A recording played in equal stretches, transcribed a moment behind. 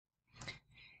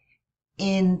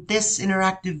In this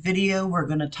interactive video, we're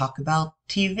going to talk about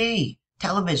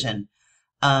television,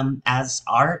 as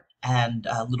art and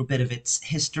a little bit of its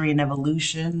history and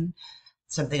evolution,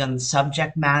 something on the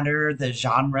subject matter, the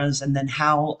genres, and then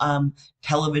how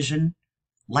television,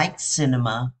 like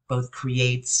cinema, both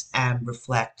creates and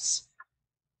reflects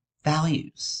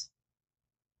values.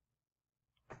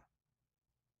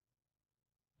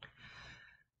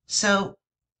 So,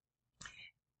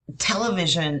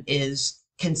 television is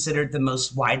considered the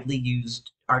most widely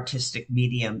used artistic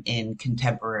medium in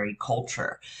contemporary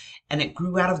culture. And it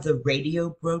grew out of the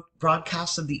radio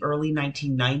broadcasts of the early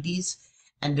 1990s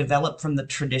and developed from the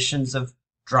traditions of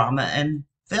drama and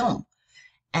film.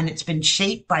 And it's been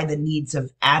shaped by the needs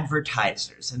of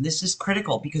advertisers. And this is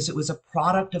critical because it was a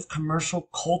product of commercial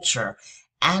culture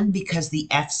and because the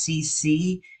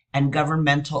FCC and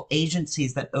governmental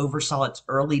agencies that oversaw its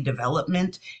early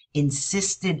development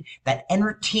insisted that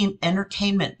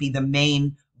entertainment be the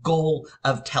main goal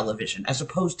of television as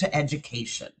opposed to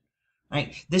education.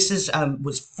 Right? This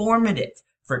was formative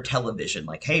for television.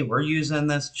 Like, hey, we're using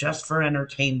this just for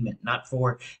entertainment, not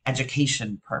for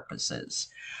education purposes.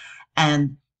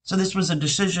 And so this was a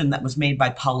decision that was made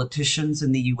by politicians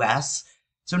in the US.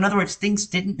 So in other words, things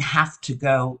didn't have to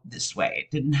go this way.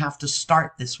 It didn't have to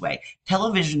start this way.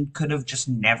 Television could have just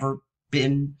never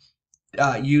been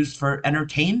used for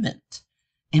entertainment.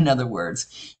 In other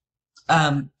words,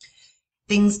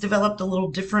 things developed a little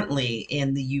differently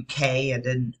in the UK and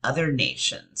in other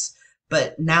nations.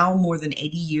 But now, more than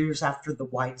 80 years after the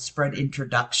widespread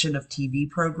introduction of TV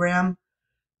program,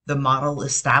 the model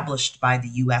established by the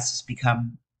US has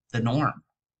become the norm.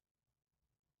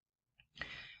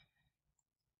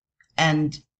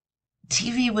 And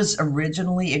TV was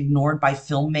originally ignored by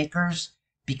filmmakers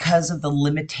because of the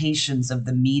limitations of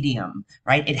the medium,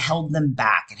 right? It held them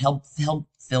back. It held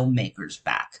filmmakers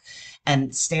back.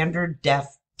 And standard def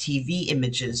TV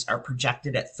images are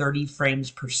projected at 30 frames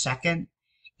per second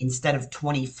instead of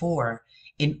 24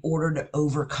 in order to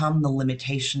overcome the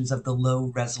limitations of the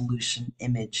low resolution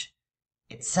image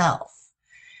itself.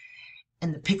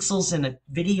 And the pixels in a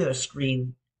video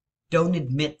screen don't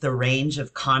admit the range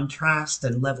of contrast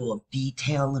and level of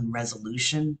detail and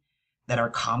resolution that are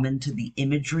common to the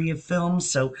imagery of films.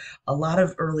 So a lot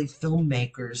of early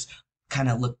filmmakers kind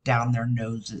of look down their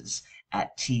noses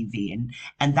at TV,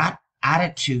 and that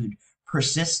attitude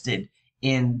persisted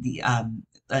in the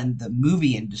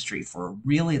movie industry for a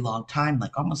really long time,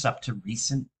 like almost up to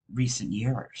recent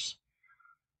years.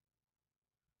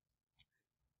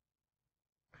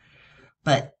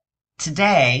 But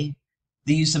today,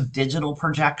 the use of digital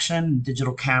projection and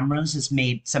digital cameras has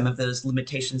made some of those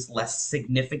limitations less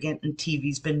significant, and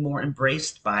TV's been more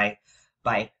embraced by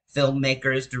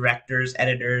filmmakers, directors,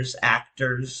 editors,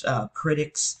 actors,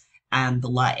 critics, and the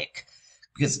like.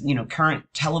 Because, current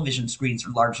television screens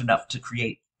are large enough to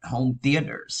create home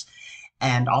theaters.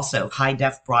 And also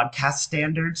high-def broadcast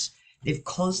standards, they've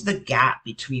closed the gap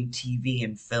between TV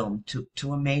and film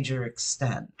to a major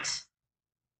extent.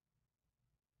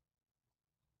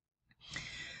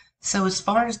 So as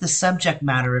far as the subject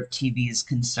matter of TV is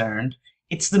concerned,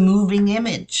 it's the moving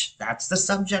image. That's the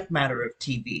subject matter of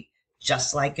TV,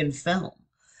 just like in film.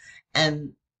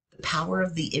 And the power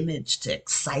of the image to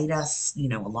excite us,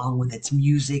 along with its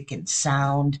music and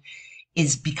sound,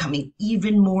 is becoming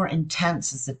even more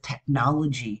intense as the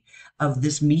technology of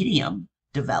this medium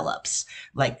develops,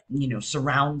 like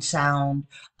surround sound,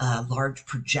 large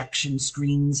projection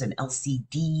screens and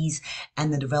LCDs,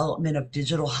 and the development of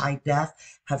digital high def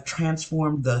have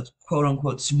transformed the quote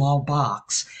unquote small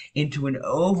box into an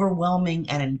overwhelming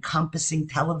and encompassing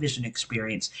television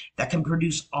experience that can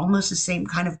produce almost the same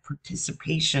kind of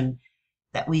participation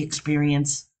that we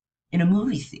experience in a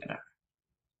movie theater.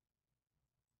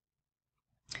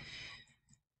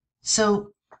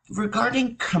 So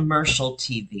regarding commercial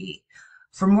TV,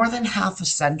 for more than half a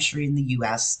century in the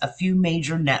US, a few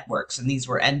major networks, and these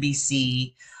were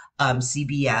NBC,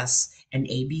 CBS, and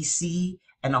ABC,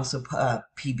 and also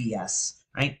PBS,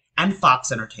 right? And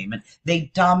Fox Entertainment,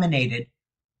 they dominated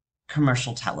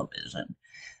commercial television.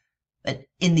 But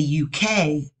in the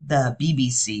UK, the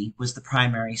BBC was the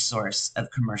primary source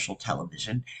of commercial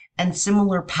television, and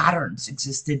similar patterns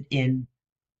existed in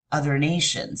other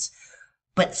nations.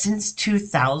 But since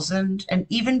 2000, and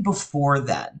even before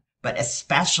then, but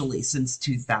especially since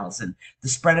 2000, the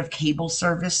spread of cable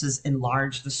services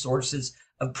enlarged the sources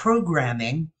of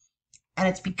programming, and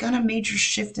it's begun a major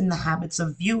shift in the habits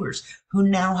of viewers who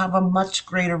now have a much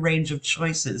greater range of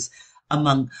choices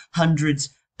among hundreds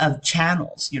of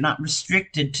channels. You're not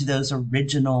restricted to those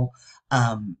original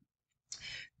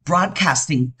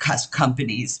broadcasting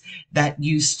companies that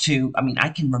used to, I mean, I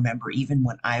can remember even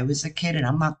when I was a kid, and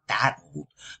I'm not that old,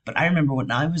 but I remember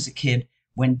when I was a kid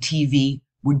when TV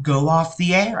would go off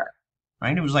the air,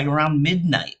 right? It was like around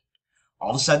midnight.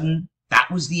 All of a sudden, that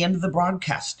was the end of the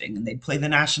broadcasting, and they'd play the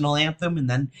national anthem, and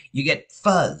then you get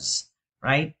fuzz,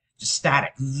 right? Just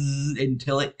static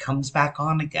until it comes back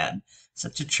on again.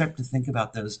 Such a trip to think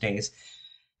about those days.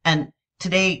 And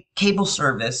today, cable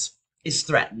service is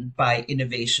threatened by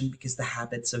innovation because the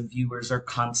habits of viewers are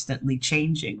constantly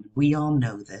changing. We all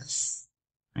know this,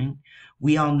 right?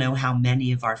 We all know how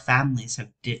many of our families have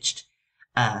ditched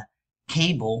uh,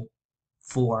 cable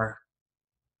for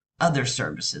other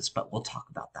services, but we'll talk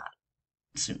about that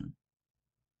soon.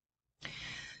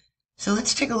 So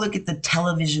let's take a look at the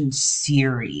television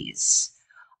series.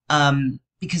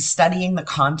 Because studying the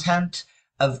content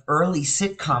of early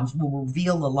sitcoms will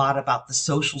reveal a lot about the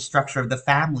social structure of the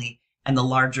family and the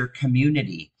larger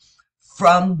community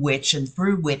from which and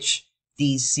through which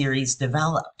these series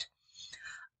developed.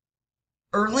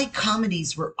 Early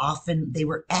comedies were often, they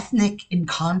were ethnic in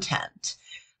content,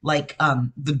 like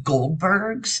the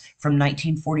Goldbergs from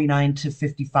 1949 to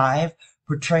 55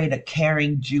 portrayed a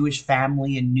caring Jewish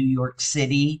family in New York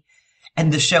City,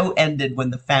 and the show ended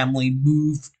when the family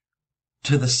moved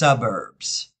to the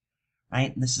suburbs,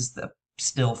 right? And this is the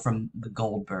still from the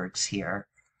Goldbergs here.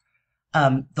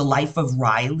 The Life of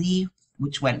Riley,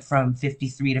 which went from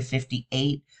 53 to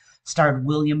 58, starred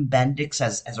William Bendix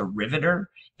as a riveter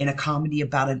in a comedy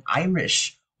about an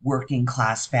Irish working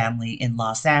class family in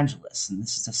Los Angeles. And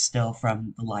this is a still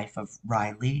from The Life of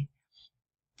Riley.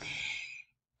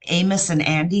 Amos and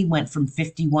Andy went from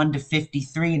 51 to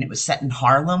 53, and it was set in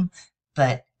Harlem,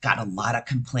 but got a lot of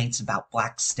complaints about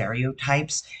black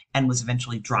stereotypes and was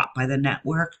eventually dropped by the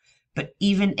network. But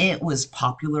even it was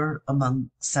popular among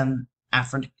some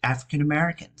African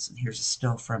Americans. And here's a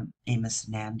still from Amos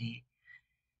and Andy.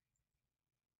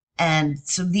 And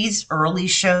so these early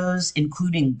shows,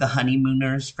 including The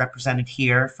Honeymooners, represented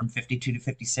here from 52 to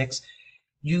 56,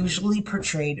 usually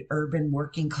portrayed urban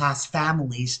working class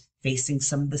families facing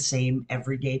some of the same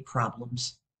everyday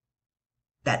problems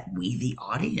that we, the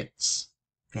audience,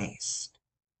 faced.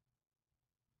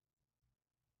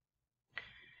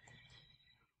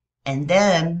 And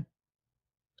then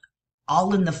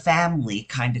All in the Family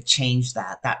kind of changed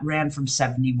that. That ran from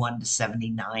 71 to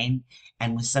 79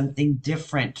 and was something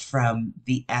different from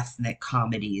the ethnic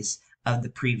comedies of the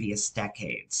previous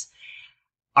decades.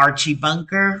 Archie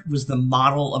Bunker was the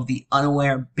model of the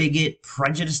unaware bigot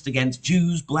prejudiced against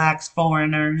Jews, blacks,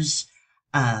 foreigners.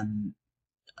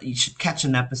 You should catch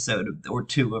an episode or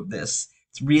two of this.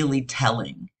 It's really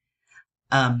telling.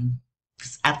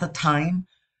 'Cause at the time,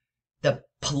 the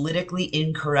politically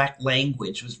incorrect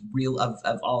language was real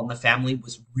of All in the Family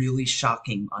was really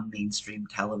shocking on mainstream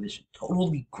television.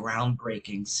 Totally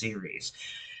groundbreaking series.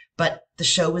 But the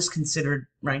show is considered,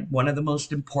 right, one of the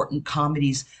most important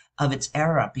comedies of its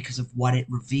era because of what it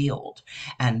revealed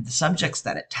and the subjects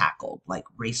that it tackled, like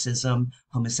racism,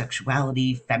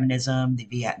 homosexuality, feminism, the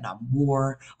Vietnam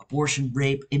War, abortion,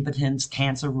 rape, impotence,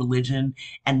 cancer, religion,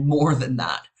 and more than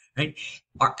that, right?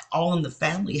 All in the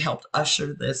Family helped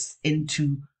usher this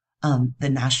into the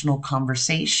national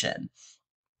conversation.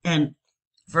 And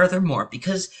furthermore,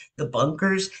 because the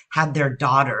Bunkers had their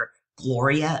daughter,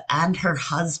 Gloria, and her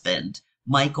husband,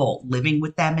 Michael, living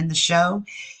with them in the show,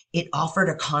 it offered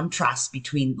a contrast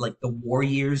between like the war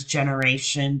years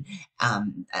generation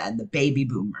and the baby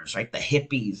boomers, right? The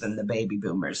hippies and the baby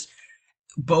boomers,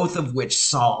 both of which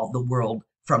saw the world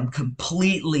from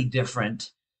completely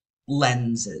different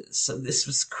lenses. So this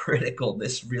was critical.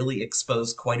 This really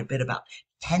exposed quite a bit about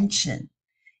tension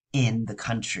in the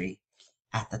country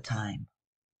at the time.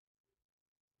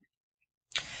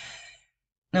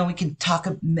 Now we can talk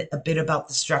a bit about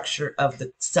the structure of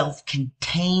the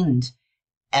self-contained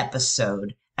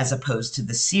episode as opposed to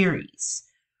the series,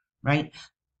 right?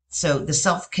 So the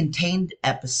self-contained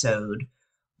episode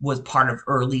was part of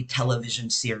early television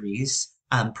series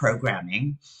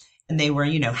programming, and they were,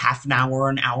 half an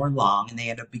hour long, and they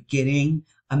had a beginning,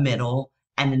 a middle,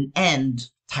 and an end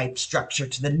type structure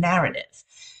to the narrative.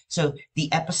 So the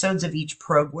episodes of each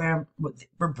program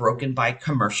were broken by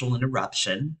commercial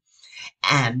interruption,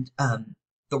 and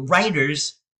the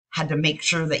writers had to make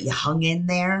sure that you hung in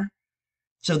there.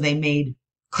 So they made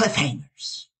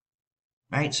cliffhangers,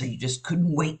 right? So you just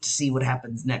couldn't wait to see what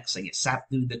happens next. So you sat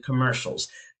through the commercials.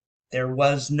 There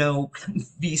was no home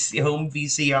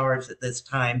VCRs at this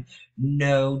time,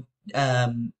 no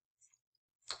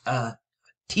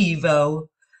TiVo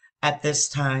at this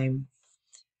time,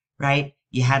 right?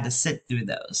 You had to sit through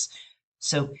those.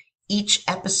 So each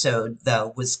episode,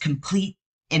 though, was complete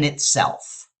in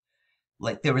itself.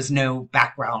 Like there was no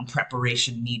background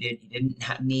preparation needed. You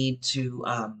didn't need to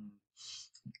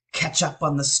catch up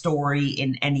on the story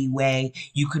in any way.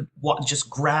 You could just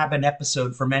grab an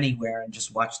episode from anywhere and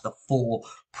just watch the full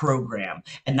program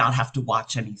and not have to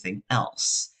watch anything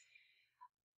else.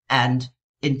 And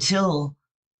until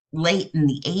late in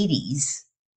the 80s,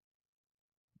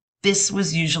 this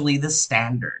was usually the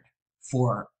standard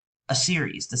for a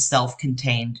series, the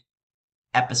self-contained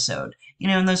episode.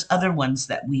 And those other ones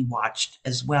that we watched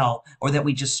as well, or that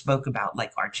we just spoke about,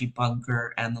 like Archie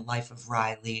Bunker and The Life of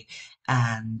Riley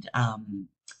and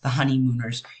The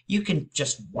Honeymooners. You can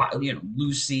just watch,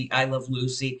 Lucy, I Love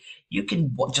Lucy. You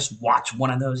can just watch one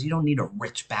of those. You don't need a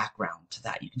rich background to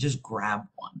that. You can just grab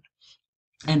one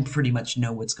and pretty much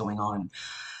know what's going on.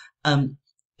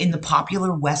 In the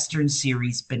popular Western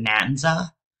series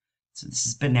Bonanza, so this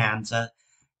is Bonanza,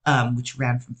 which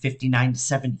ran from 59 to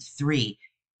 73,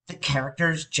 the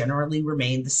characters generally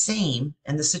remained the same,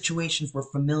 and the situations were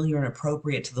familiar and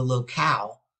appropriate to the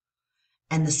locale.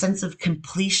 And the sense of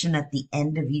completion at the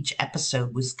end of each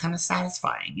episode was kind of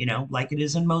satisfying, like it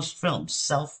is in most films,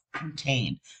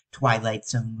 self-contained. Twilight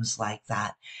Zone was like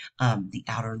that, The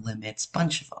Outer Limits,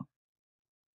 bunch of them.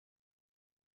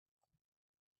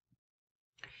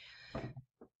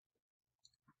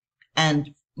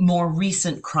 And more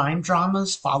recent crime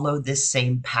dramas follow this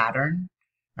same pattern,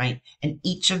 right? And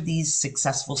each of these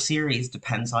successful series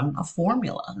depends on a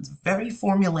formula. It's very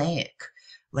formulaic.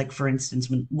 Like, for instance,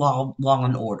 when Law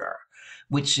and Order,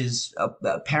 which is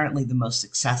apparently the most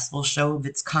successful show of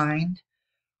its kind,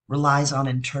 relies on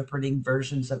interpreting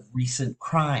versions of recent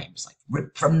crimes, like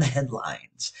ripped from the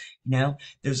headlines.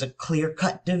 There's a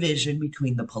clear-cut division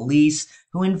between the police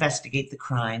who investigate the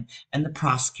crime and the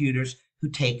prosecutors who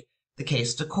take the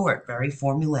case to court. Very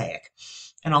formulaic.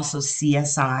 And also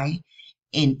CSI,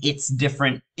 in its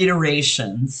different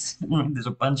iterations, there's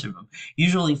a bunch of them,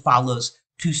 usually follows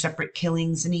 2 separate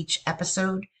killings in each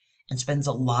episode and spends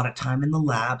a lot of time in the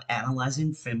lab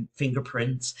analyzing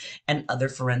fingerprints and other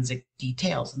forensic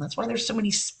details. And that's why there's so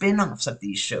many spin-offs of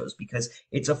these shows, because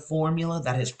it's a formula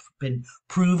that has been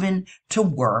proven to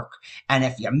work. And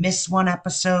if you miss one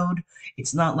episode,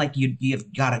 it's not like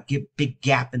you've got a big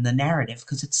gap in the narrative,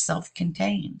 because it's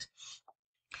self-contained.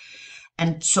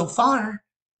 And so far,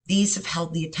 these have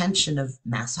held the attention of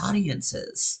mass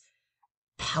audiences.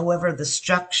 However, the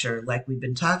structure, like we've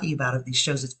been talking about, of these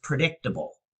shows is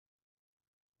predictable,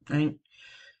 right?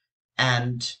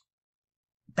 And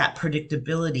that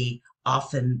predictability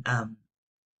often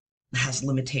has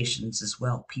limitations as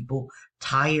well. People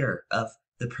tire of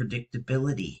the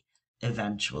predictability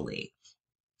eventually.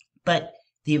 But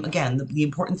the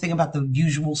important thing about the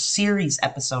usual series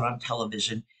episode on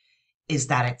television is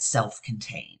that it's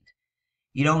self-contained.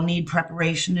 You don't need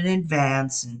preparation in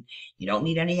advance, and you don't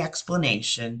need any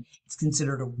explanation. It's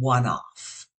considered a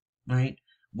one-off, right?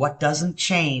 What doesn't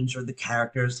change are the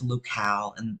characters, the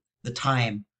locale, and the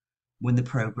time when the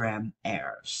program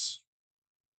airs.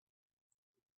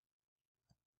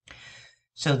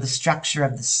 So the structure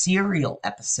of the serial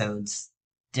episodes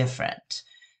different.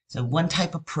 So one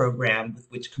type of program with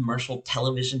which commercial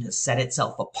television has set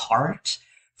itself apart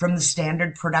from the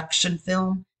standard production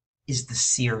film is the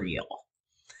serial.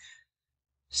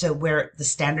 So where the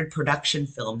standard production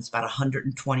film is about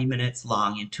 120 minutes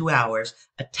long in 2 hours,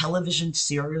 a television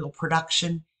serial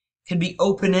production can be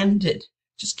open-ended.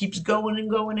 Just keeps going and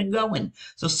going and going.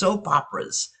 So soap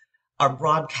operas are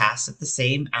broadcast at the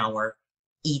same hour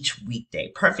each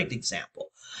weekday. Perfect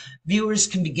example. Viewers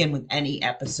can begin with any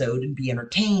episode and be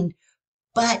entertained,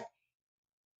 but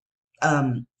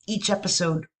each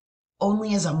episode only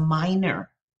has a minor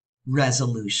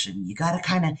resolution. You got to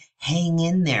kind of hang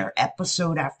in there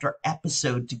episode after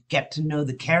episode to get to know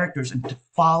the characters and to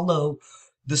follow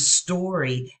the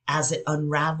story as it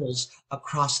unravels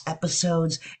across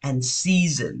episodes and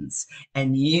seasons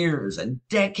and years and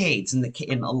decades in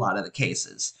a lot of the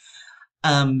cases.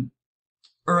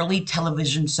 Early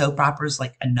television soap operas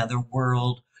like Another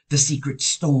World, The Secret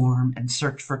Storm, and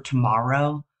Search for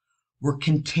Tomorrow were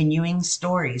continuing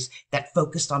stories that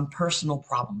focused on personal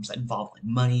problems involving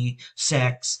money,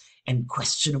 sex, and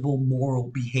questionable moral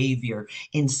behavior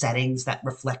in settings that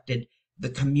reflected the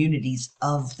communities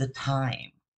of the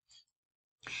time.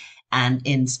 And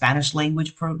in Spanish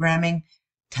language programming,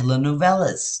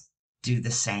 telenovelas do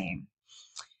the same.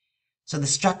 So the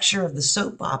structure of the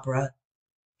soap opera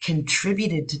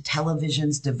contributed to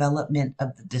television's development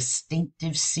of the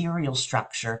distinctive serial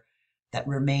structure that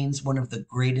remains one of the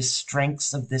greatest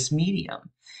strengths of this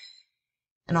medium.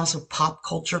 And also pop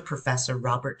culture professor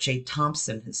Robert J.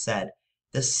 Thompson has said,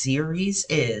 the series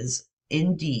is,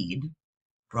 indeed,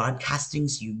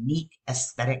 broadcasting's unique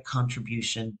aesthetic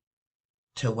contribution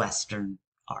to Western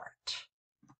art.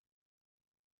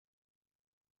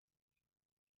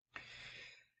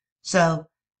 So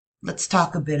let's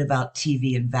talk a bit about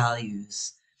TV and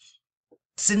values.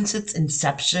 Since its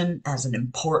inception as an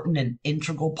important and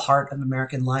integral part of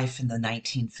American life in the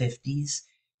 1950s,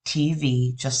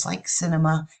 TV, just like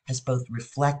cinema, has both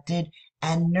reflected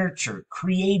and nurtured,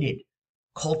 created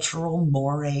cultural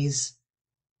mores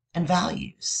and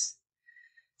values.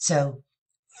 So,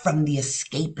 from the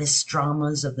escapist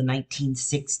dramas of the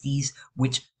 1960s,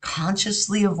 which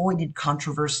consciously avoided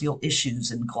controversial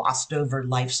issues and glossed over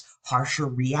life's harsher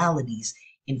realities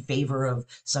in favor of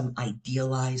some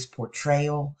idealized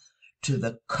portrayal, to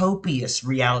the copious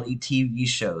reality TV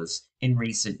shows in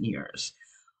recent years,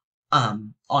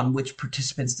 on which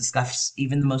participants discuss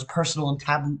even the most personal and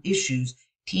taboo issues,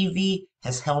 TV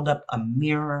has held up a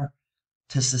mirror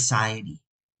to society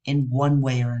in one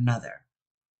way or another.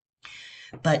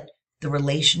 But the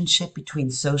relationship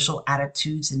between social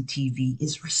attitudes and TV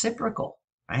is reciprocal,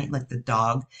 right? Like the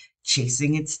dog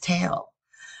chasing its tail.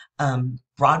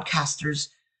 Broadcasters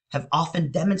have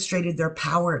often demonstrated their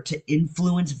power to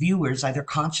influence viewers either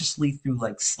consciously through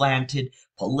like slanted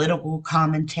political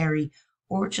commentary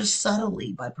or just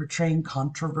subtly by portraying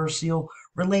controversial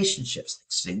relationships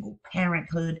like single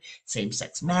parenthood,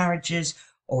 same-sex marriages,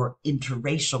 or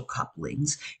interracial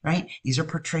couplings, right? These are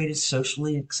portrayed as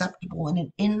socially acceptable and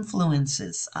it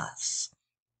influences us.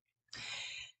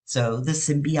 So the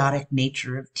symbiotic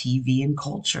nature of TV and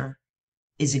culture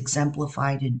is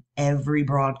exemplified in every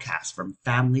broadcast, from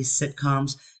family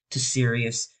sitcoms to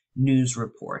serious news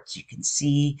reports. You can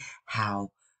see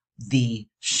how the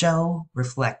show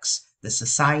reflects the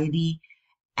society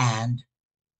and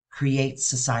creates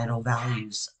societal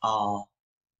values all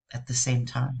at the same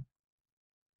time.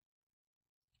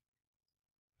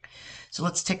 So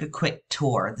let's take a quick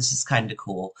tour. This is kind of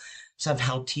cool. So of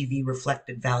how TV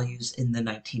reflected values in the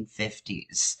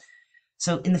 1950s.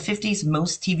 So in the 50s,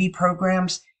 most TV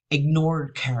programs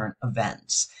ignored current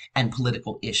events and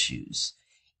political issues.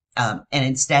 And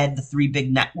instead, the three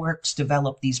big networks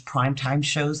developed these primetime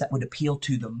shows that would appeal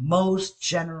to the most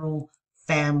general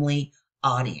family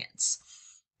audience.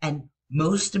 And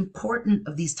most important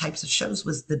of these types of shows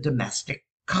was the domestic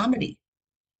comedy,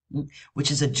 which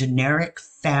is a generic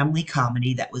family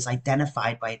comedy that was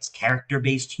identified by its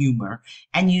character-based humor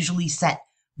and usually set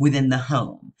within the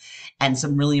home. And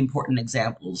some really important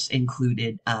examples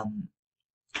included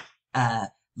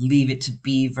Leave It to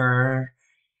Beaver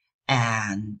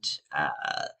and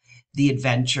The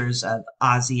Adventures of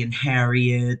Ozzie and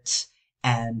Harriet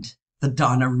and The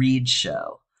Donna Reed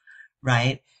Show,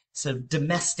 right? So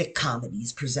domestic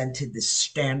comedies presented this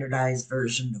standardized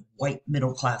version of white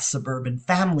middle-class suburban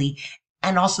family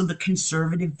and also the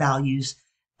conservative values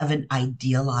of an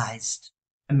idealized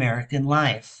American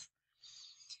life.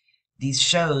 These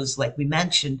shows, like we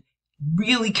mentioned,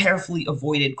 really carefully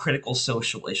avoided critical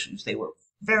social issues. They were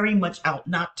very much out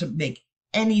not to make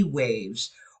any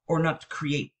waves or not to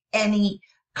create any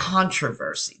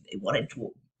controversy. They wanted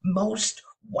to most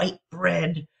white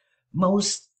bread,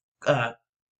 most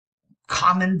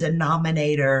common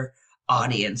denominator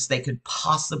audience they could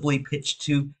possibly pitch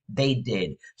to, they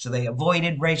did. So they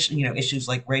avoided racial, issues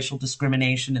like racial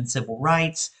discrimination and civil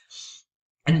rights,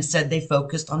 and instead they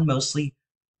focused on mostly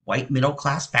white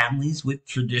middle-class families with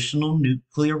traditional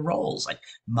nuclear roles like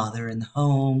mother in the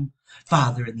home,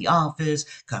 father in the office,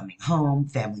 coming home,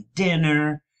 family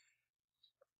dinner.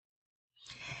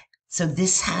 So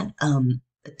this had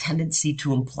a tendency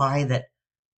to imply that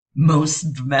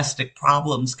most domestic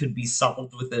problems could be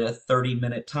solved within a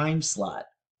 30-minute time slot,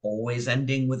 always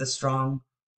ending with a strong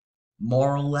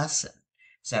moral lesson.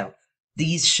 So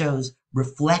these shows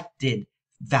reflected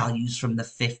values from the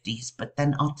 50s, but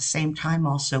then at the same time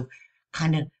also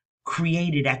kind of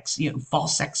created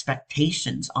false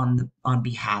expectations on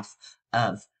behalf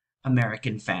of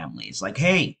American families. Like,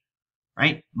 hey,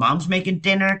 right? Mom's making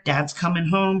dinner, dad's coming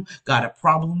home, got a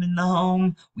problem in the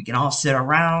home. We can all sit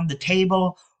around the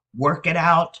table, work it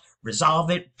out,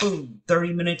 resolve it, boom,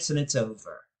 30 minutes and it's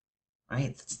over,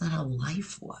 right? That's not how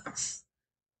life was.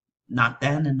 Not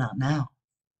then and not now.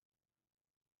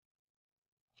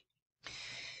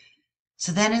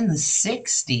 So then in the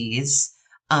 60s,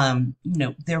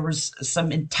 there was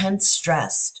some intense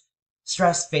stress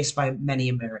faced by many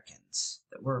Americans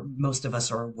that most of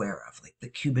us are aware of, like the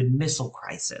Cuban Missile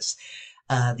Crisis,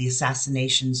 the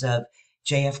assassinations of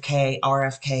JFK,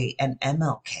 RFK, and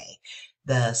MLK,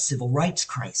 the Civil Rights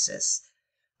Crisis,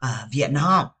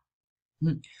 Vietnam.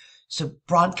 So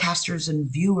broadcasters and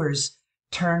viewers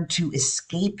turned to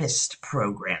escapist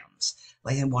programs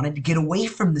Like they wanted to get away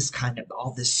from this kind of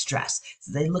all this stress.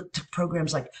 So they looked to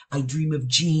programs like I Dream of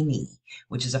Jeannie,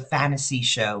 which is a fantasy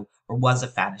show, or was a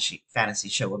fantasy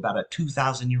show about a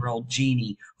 2,000-year-old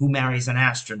genie who marries an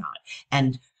astronaut.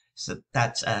 And so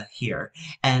that's here.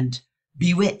 And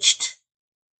Bewitched,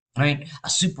 right? A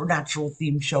supernatural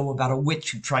themed show about a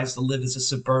witch who tries to live as a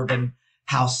suburban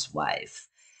housewife.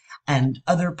 And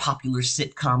other popular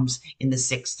sitcoms in the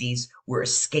 60s were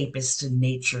escapist in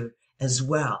nature as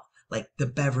well, like The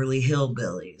Beverly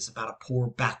Hillbillies, about a poor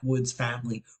backwoods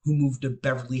family who moved to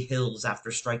Beverly Hills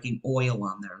after striking oil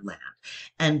on their land,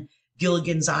 and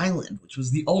Gilligan's Island, which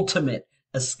was the ultimate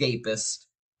escapist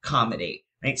comedy,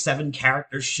 right? 7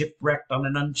 characters shipwrecked on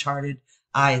an uncharted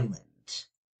island.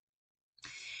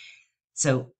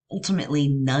 So ultimately,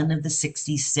 none of the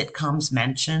 60s sitcoms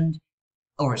mentioned,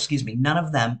 or excuse me, none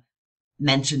of them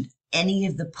mentioned any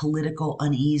of the political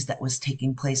unease that was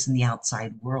taking place in the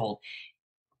outside world.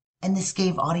 And this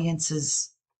gave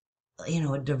audiences,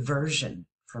 a diversion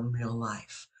from real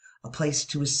life, a place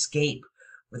to escape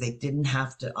where they didn't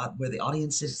have to, where the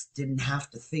audiences didn't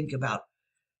have to think about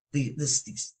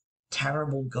these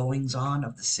terrible goings on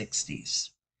of the 60s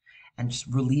and just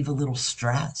relieve a little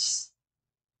stress.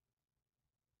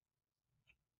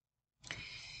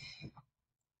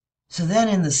 So then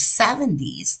in the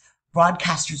 70s,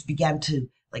 broadcasters began to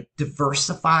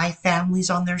diversify families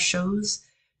on their shows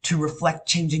to reflect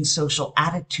changing social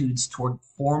attitudes toward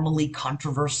formerly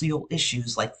controversial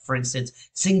issues like, for instance,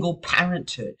 single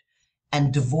parenthood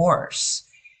and divorce.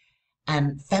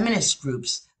 And feminist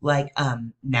groups like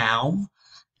NOW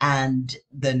and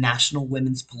the National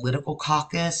Women's Political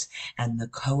Caucus and the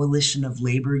Coalition of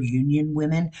Labor Union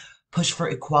Women push for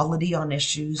equality on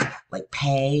issues like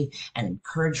pay and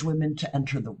encourage women to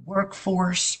enter the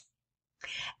workforce.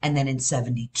 And then in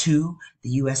 72, the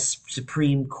U.S.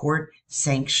 Supreme Court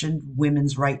sanctioned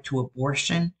women's right to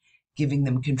abortion, giving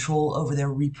them control over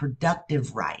their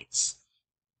reproductive rights.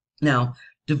 Now,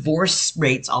 divorce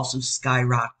rates also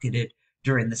skyrocketed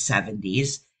during the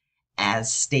 70s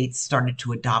as states started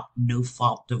to adopt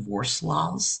no-fault divorce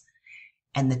laws,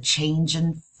 and the change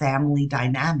in family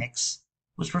dynamics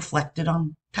was reflected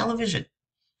on television.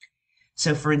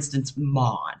 So, for instance,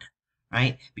 Maude,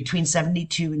 right? Between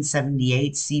 72 and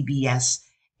 78, CBS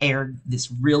aired this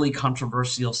really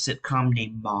controversial sitcom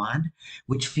named Maude,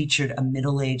 which featured a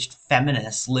middle-aged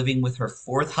feminist living with her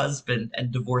 4th husband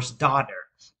and divorced daughter.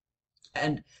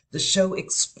 And the show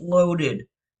exploded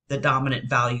the dominant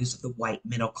values of the white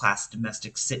middle-class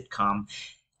domestic sitcom,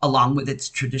 along with its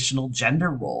traditional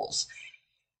gender roles.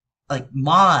 Like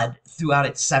Maude, throughout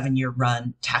its 7-year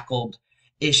run, tackled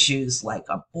issues like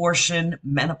abortion,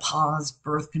 menopause,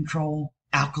 birth control,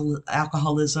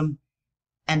 alcoholism,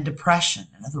 and depression.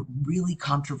 Another really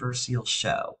controversial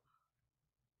show.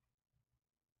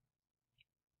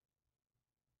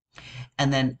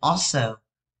 And then also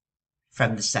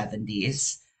from the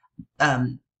 70s,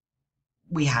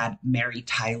 we had Mary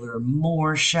Tyler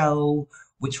Moore Show,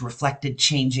 which reflected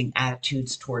changing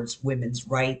attitudes towards women's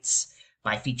rights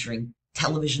by featuring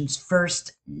television's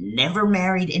first never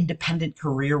married independent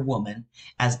career woman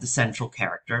as the central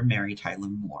character, Mary Tyler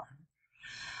Moore.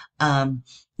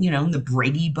 The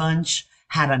Brady Bunch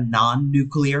had a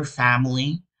non-nuclear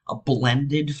family, a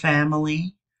blended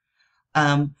family,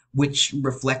 which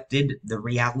reflected the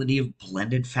reality of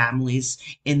blended families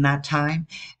in that time.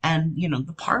 And,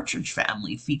 the Partridge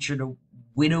Family featured a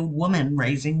widowed woman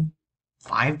raising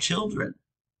 5 children.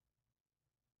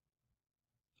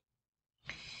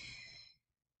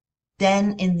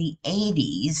 Then in the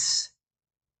 80s,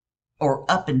 or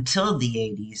up until the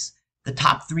 80s, the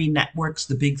top 3 networks,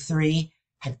 the big 3,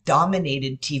 had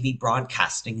dominated TV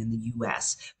broadcasting in the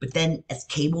US. But then as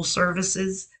cable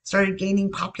services started gaining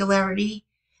popularity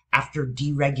after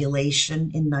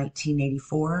deregulation in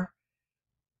 1984,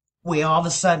 we all of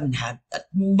a sudden had a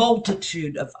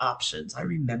multitude of options. I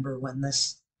remember when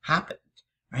this happened,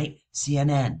 right?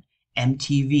 CNN,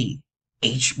 MTV,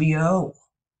 HBO,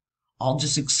 all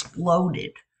just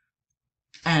exploded.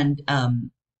 And,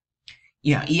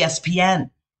 ESPN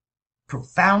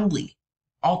profoundly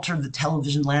altered the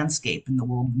television landscape in the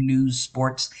world of news,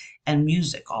 sports, and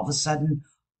music. All of a sudden,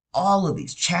 all of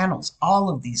these channels, all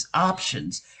of these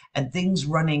options, and things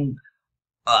running,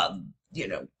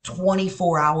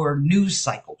 24-hour news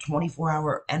cycle,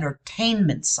 24-hour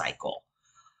entertainment cycle.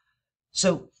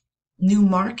 So new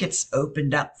markets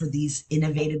opened up for these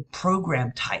innovative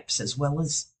program types as well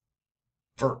as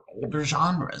for older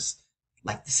genres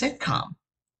like the sitcom.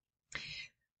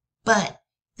 But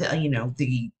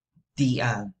the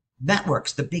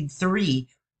networks, the big 3,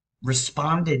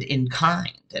 responded in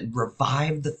kind and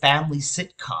revived the family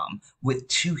sitcom with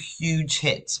two huge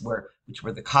hits, which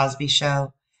were The Cosby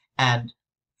Show and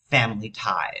Family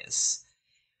Ties.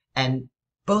 And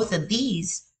both of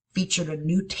these featured a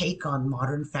new take on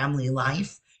modern family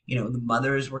life. You know, the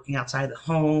mother is working outside the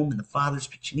home and the father's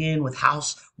pitching in with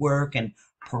housework and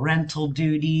parental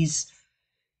duties.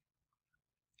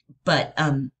 But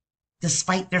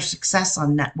despite their success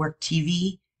on network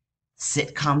TV,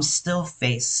 sitcoms still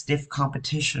face stiff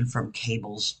competition from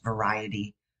cable's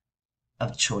variety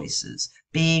of choices.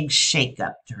 Big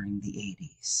shakeup during the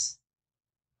 80s.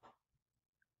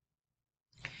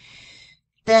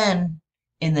 Then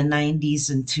in the 90s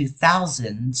and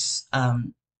 2000s,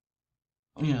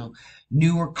 you know,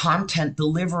 newer content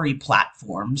delivery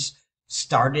platforms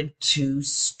started to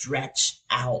stretch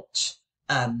out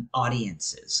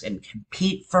audiences and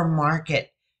compete for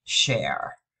market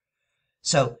share.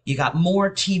 So you got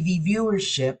more TV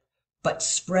viewership, but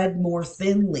spread more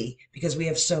thinly because we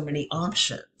have so many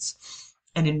options.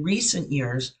 And in recent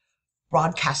years,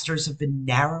 broadcasters have been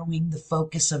narrowing the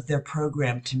focus of their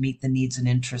program to meet the needs and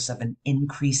interests of an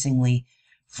increasingly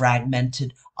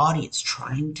fragmented audience,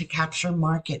 trying to capture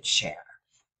market share.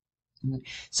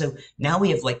 So now we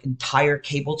have like entire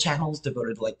cable channels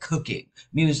devoted to like cooking,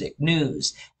 music,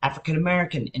 news, African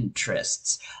American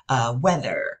interests,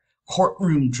 weather,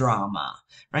 courtroom drama,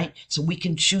 right? So we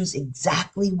can choose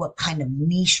exactly what kind of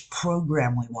niche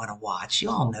program we want to watch. You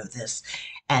all know this.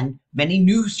 And many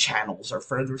news channels are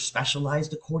further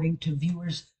specialized according to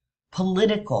viewers'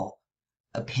 political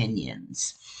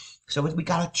opinions. So we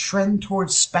got a trend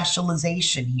towards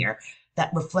specialization here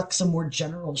that reflects a more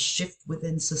general shift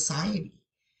within society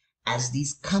as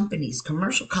these companies,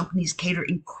 commercial companies, cater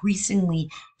increasingly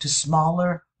to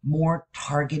smaller, more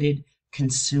targeted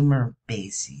consumer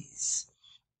bases.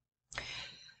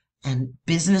 And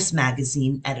Business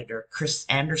Magazine editor Chris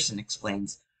Anderson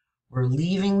explains, we're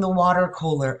leaving the water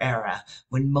cooler era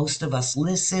when most of us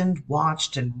listened,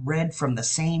 watched, and read from the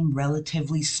same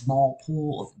relatively small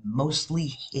pool of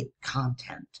mostly hit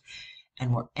content.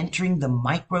 And we're entering the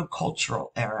microcultural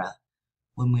era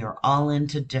when we are all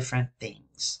into different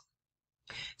things.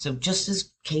 So just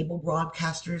as cable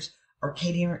broadcasters are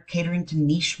catering to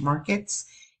niche markets,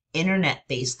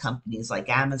 internet-based companies like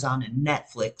Amazon and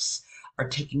Netflix are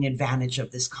taking advantage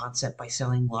of this concept by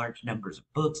selling large numbers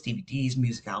of books, DVDs,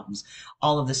 music albums,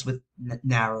 all of this with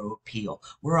narrow appeal.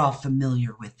 We're all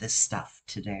familiar with this stuff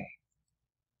today.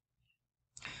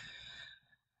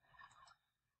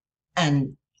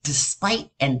 And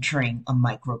despite entering a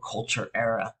microculture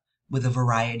era with a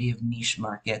variety of niche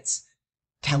markets,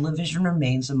 television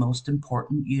remains the most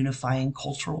important unifying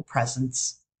cultural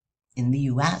presence in the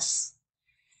US.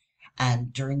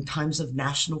 And during times of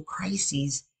national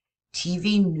crises,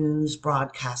 TV news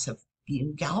broadcasts have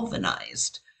been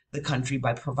galvanized the country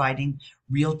by providing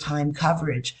real-time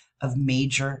coverage of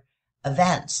major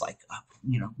events, like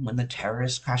when the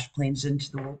terrorists crashed planes into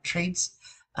the World Trade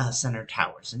Center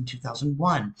towers in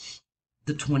 2001.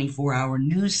 The 24-hour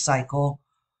news cycle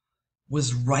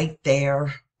was right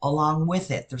there along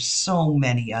with it. There's so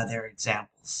many other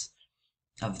examples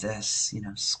of this,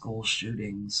 school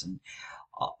shootings and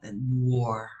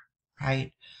war,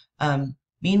 right?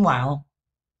 Meanwhile,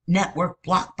 network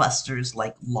blockbusters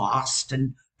like Lost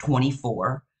and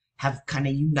 24 have kind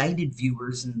of united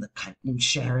viewers in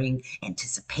sharing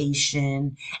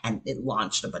anticipation, and it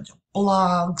launched a bunch of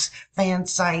blogs, fan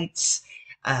sites,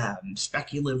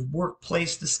 speculative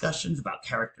workplace discussions about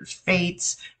characters'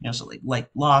 fates, so like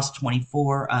Lost,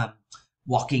 24,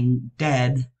 Walking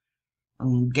Dead,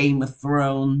 Game of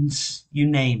Thrones, you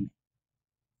name it.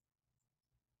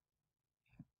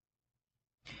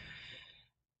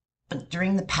 But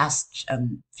during the past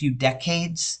few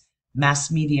decades, mass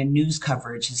media news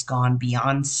coverage has gone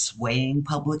beyond swaying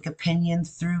public opinion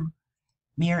through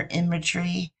mere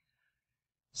imagery.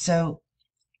 So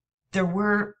there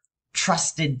were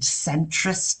trusted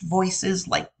centrist voices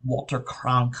like Walter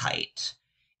Cronkite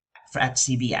at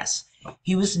CBS.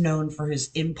 He was known for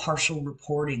his impartial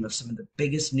reporting of some of the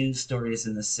biggest news stories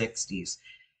in the 60s.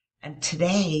 And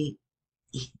today,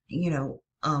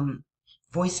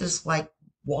 voices like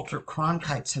Walter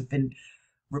Cronkite's have been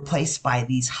replaced by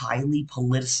these highly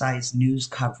politicized news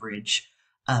coverage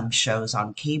shows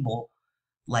on cable,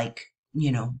 like,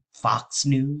 Fox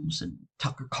News and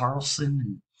Tucker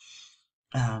Carlson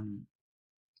and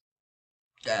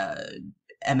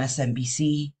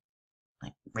MSNBC,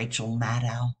 like Rachel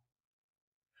Maddow.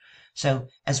 So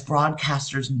as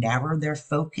broadcasters narrow their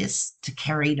focus to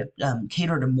cater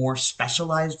to more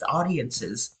specialized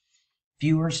audiences,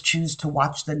 viewers choose to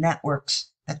watch the networks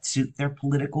that suit their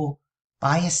political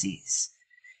biases.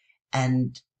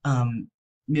 and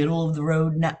middle of the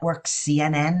road network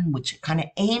CNN, which kind of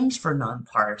aims for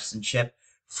nonpartisanship,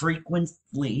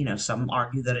 frequently, some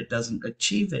argue that it doesn't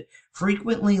achieve it,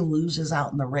 frequently loses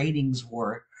out in the ratings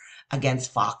war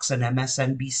against Fox and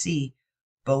MSNBC,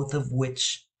 both of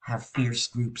which have fierce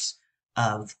groups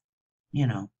of,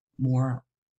 more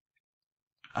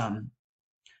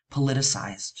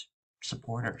politicized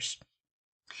supporters.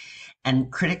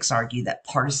 And critics argue that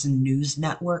partisan news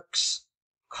networks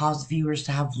cause viewers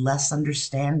to have less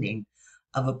understanding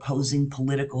of opposing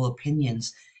political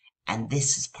opinions. And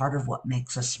this is part of what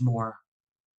makes us more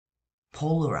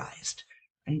polarized.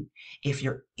 Right? If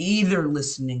you're either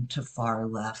listening to far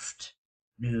left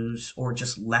news or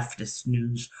just leftist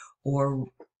news or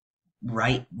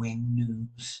right wing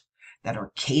news that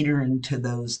are catering to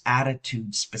those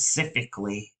attitudes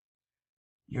specifically,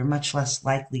 you're much less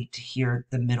likely to hear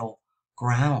the middle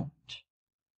ground.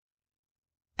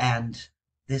 And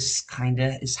this kind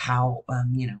of is how,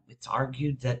 it's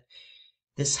argued that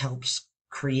this helps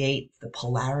create the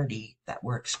polarity that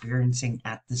we're experiencing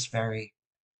at this very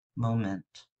moment.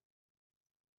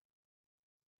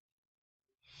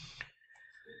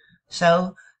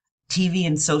 So, TV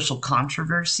and social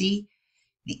controversy.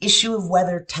 The issue of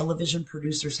whether television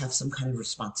producers have some kind of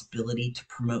responsibility to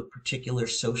promote particular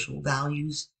social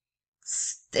values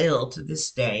still to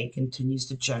this day continues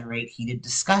to generate heated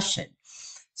discussion.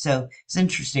 So it's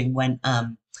interesting when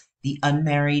the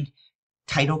unmarried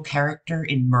title character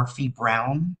in Murphy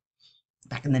Brown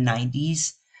back in the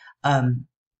 90s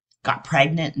got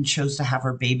pregnant and chose to have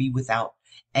her baby without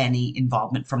any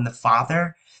involvement from the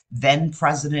father. Then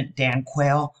President Dan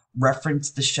Quayle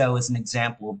referenced the show as an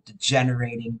example of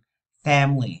degenerating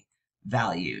family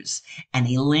values, and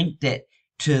he linked it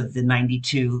to the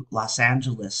 92 Los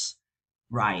Angeles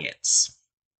riots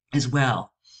as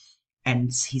well.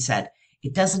 And he said,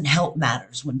 it doesn't help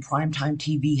matters when primetime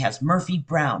TV has Murphy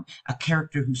Brown, a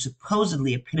character who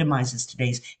supposedly epitomizes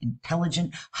today's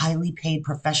intelligent, highly paid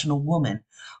professional woman,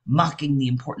 mocking the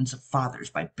importance of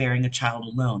fathers by bearing a child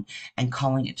alone and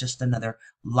calling it just another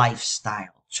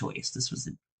lifestyle choice. This was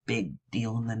a big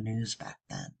deal in the news back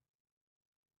then.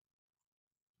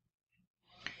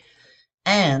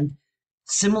 And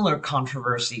similar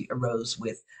controversy arose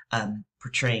with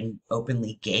portraying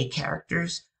openly gay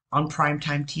characters on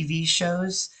primetime TV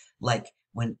shows, like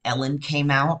when Ellen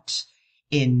came out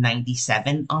in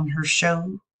 97 on her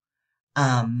show.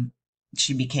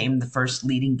 She became the first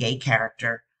leading gay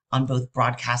character on both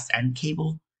broadcast and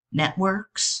cable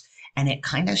networks, and it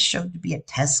kind of showed to be a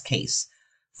test case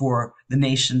for the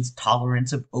nation's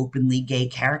tolerance of openly gay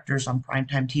characters on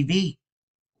primetime TV.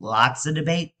 Lots of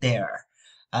debate there.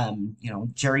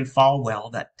 Jerry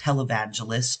Falwell, that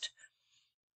televangelist,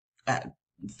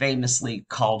 famously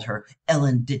called her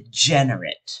Ellen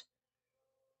DeGenerate.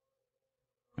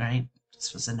 Right?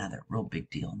 This was another real big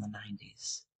deal in the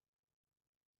 90s.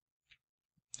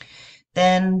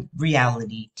 Then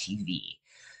reality TV.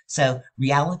 So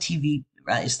reality TV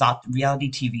is thought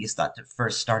to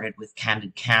first started with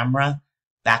Candid Camera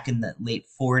back in the late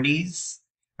 40s,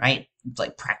 right? It's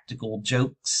like practical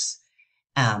jokes,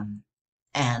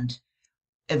 and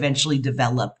eventually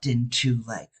developed into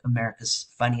like America's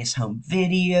Funniest Home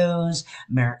Videos,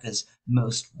 America's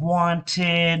Most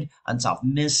Wanted, Unsolved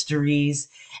Mysteries,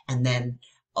 and then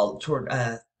toward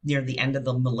near the end of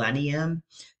the millennium,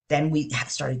 then we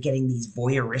started getting these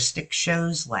voyeuristic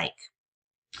shows like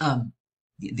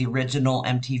the original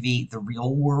MTV The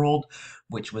Real World,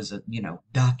 which was a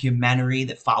documentary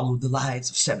that followed the lives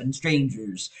of 7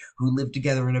 strangers who lived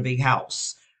together in a big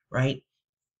house, right?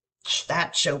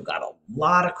 That show got a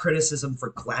lot of criticism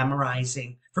for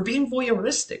being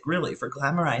voyeuristic, really, for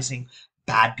glamorizing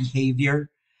bad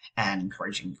behavior and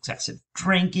encouraging excessive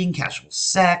drinking, casual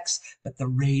sex, but the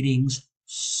ratings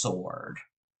soared.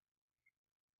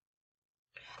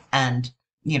 And,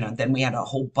 then we had a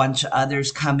whole bunch of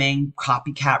others coming,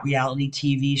 copycat reality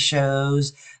TV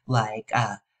shows like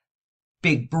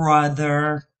Big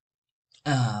Brother,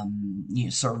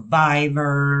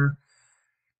 Survivor,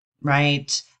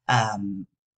 right?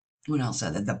 What else?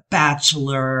 The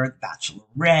Bachelor, The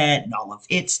Bachelorette, and all of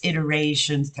its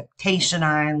iterations, Temptation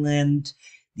Island,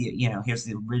 here's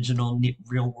the original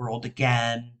Real World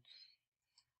again.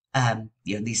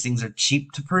 These things are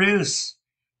cheap to produce.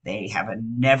 They have a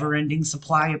never-ending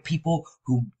supply of people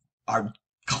who are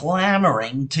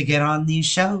clamoring to get on these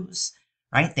shows,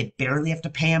 right? They barely have to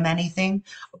pay them anything.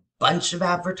 A bunch of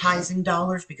advertising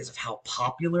dollars because of how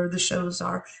popular the shows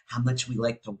are, how much we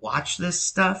like to watch this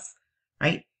stuff,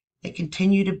 right? They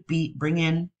continue to bring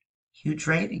in huge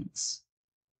ratings.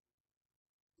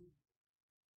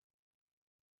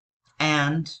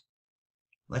 And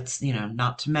Let's,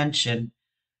 not to mention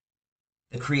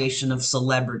the creation of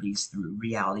celebrities through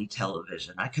reality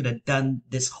television. I could have done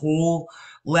this whole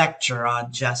lecture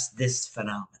on just this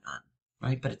phenomenon,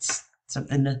 right? But it's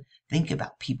something to think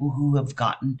about. People who have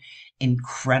gotten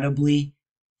incredibly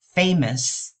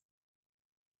famous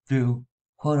through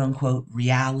quote unquote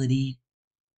reality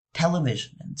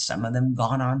television, and some of them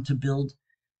gone on to build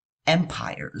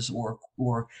empires or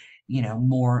more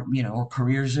or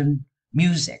careers in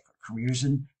music, or careers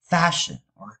in fashion,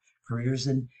 or careers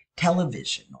in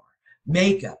television or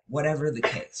makeup, whatever the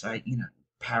case, right?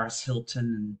 Paris Hilton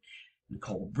and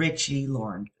Nicole Richie,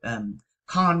 Lauren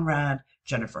Conrad,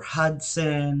 Jennifer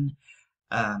Hudson,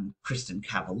 Kristen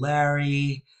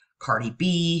Cavallari, Cardi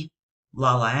B,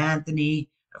 Lala Anthony,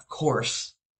 of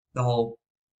course, the whole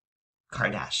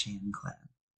Kardashian clan.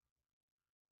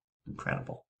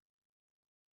 Incredible.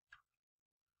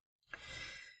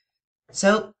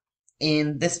 So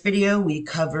in this video, we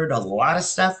covered a lot of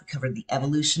stuff. We covered the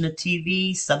evolution of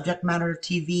TV, subject matter of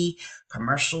TV,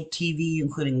 commercial TV,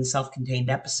 including the self-contained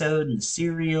episode and the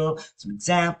serial, some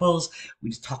examples. We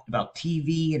just talked about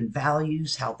TV and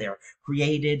values, how they're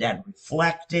created and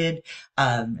reflected,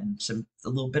 and a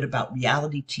little bit about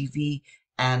reality TV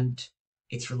and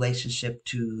its relationship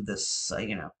to this,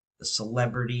 the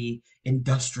celebrity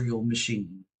industrial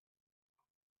machine.